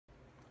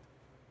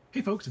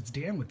Hey folks, it's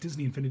Dan with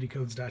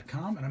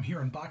DisneyInfinityCodes.com, and I'm here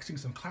unboxing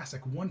some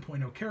classic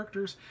 1.0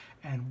 characters,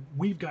 and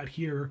we've got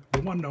here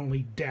the one and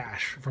only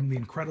Dash from the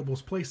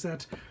Incredibles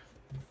playset.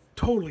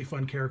 Totally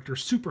fun character,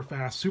 super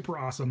fast, super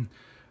awesome.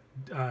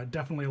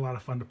 Definitely a lot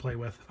of fun to play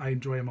with. I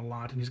enjoy him a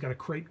lot, and he's got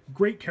a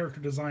great character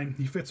design.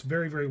 He fits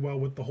very, very well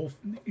with the whole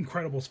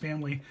Incredibles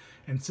family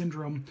and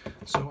Syndrome.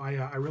 So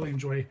I really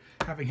enjoy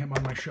having him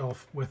on my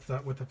shelf with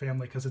the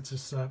family because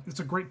it's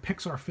a great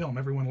Pixar film.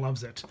 Everyone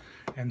loves it,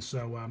 and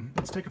so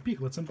let's take a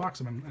peek. Let's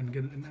unbox him and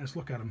get a nice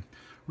look at him.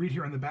 Read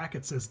here on the back.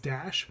 It says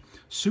Dash,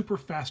 super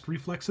fast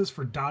reflexes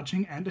for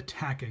dodging and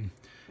attacking,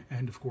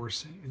 and of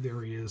course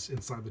there he is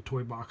inside the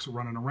toy box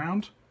running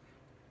around.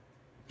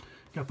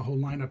 Got the whole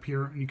lineup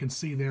here, and you can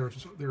see there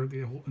are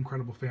the whole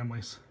Incredible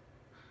families.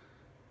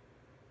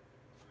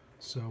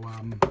 So,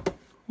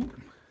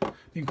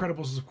 the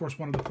Incredibles is, of course,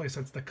 one of the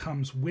playsets that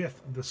comes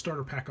with the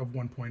starter pack of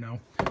 1.0.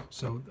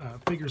 So,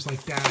 figures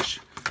like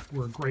Dash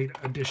were a great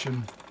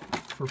addition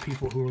for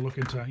people who are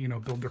looking to,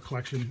 build their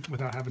collection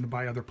without having to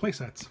buy other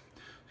playsets.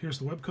 Here's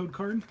the webcode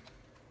card.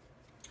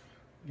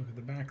 Look at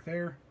the back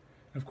there.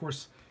 And of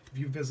course, if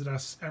you visit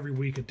us every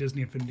week at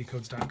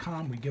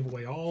DisneyInfinityCodes.com, we give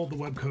away all the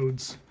web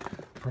codes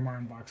from our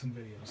unboxing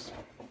videos.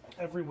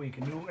 Every week,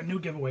 a new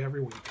giveaway every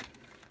week.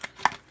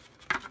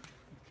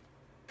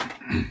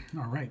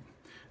 All right,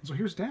 so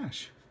here's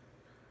Dash.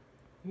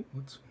 Ooh,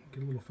 let's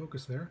get a little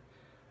focus there.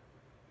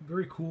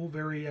 Very cool,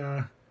 very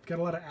got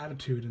a lot of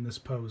attitude in this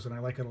pose, and I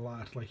like it a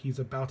lot. Like he's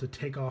about to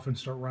take off and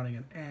start running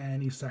at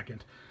any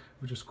second,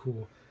 which is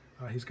cool.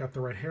 He's got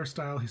the right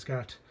hairstyle. He's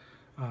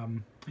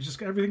just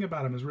got everything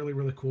about him is really,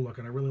 really cool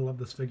looking. I really love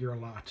this figure a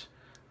lot.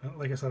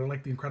 Like I said, I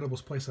like the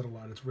Incredibles playset a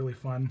lot. It's really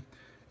fun.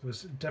 It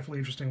was definitely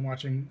interesting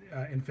watching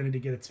Infinity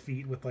get its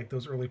feet with like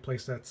those early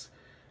playsets,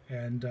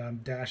 and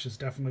Dash is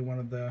definitely one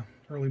of the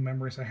early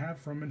memories I have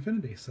from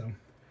Infinity. So,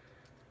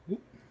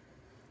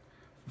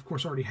 of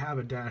course, I already have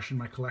a Dash in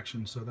my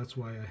collection, so that's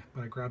why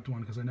I grabbed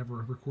one, because I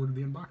never recorded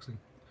the unboxing.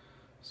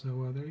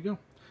 So there you go.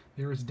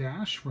 There is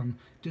Dash from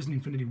Disney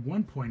Infinity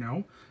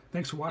 1.0.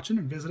 Thanks for watching,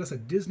 and visit us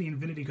at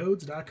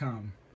DisneyInfinityCodes.com.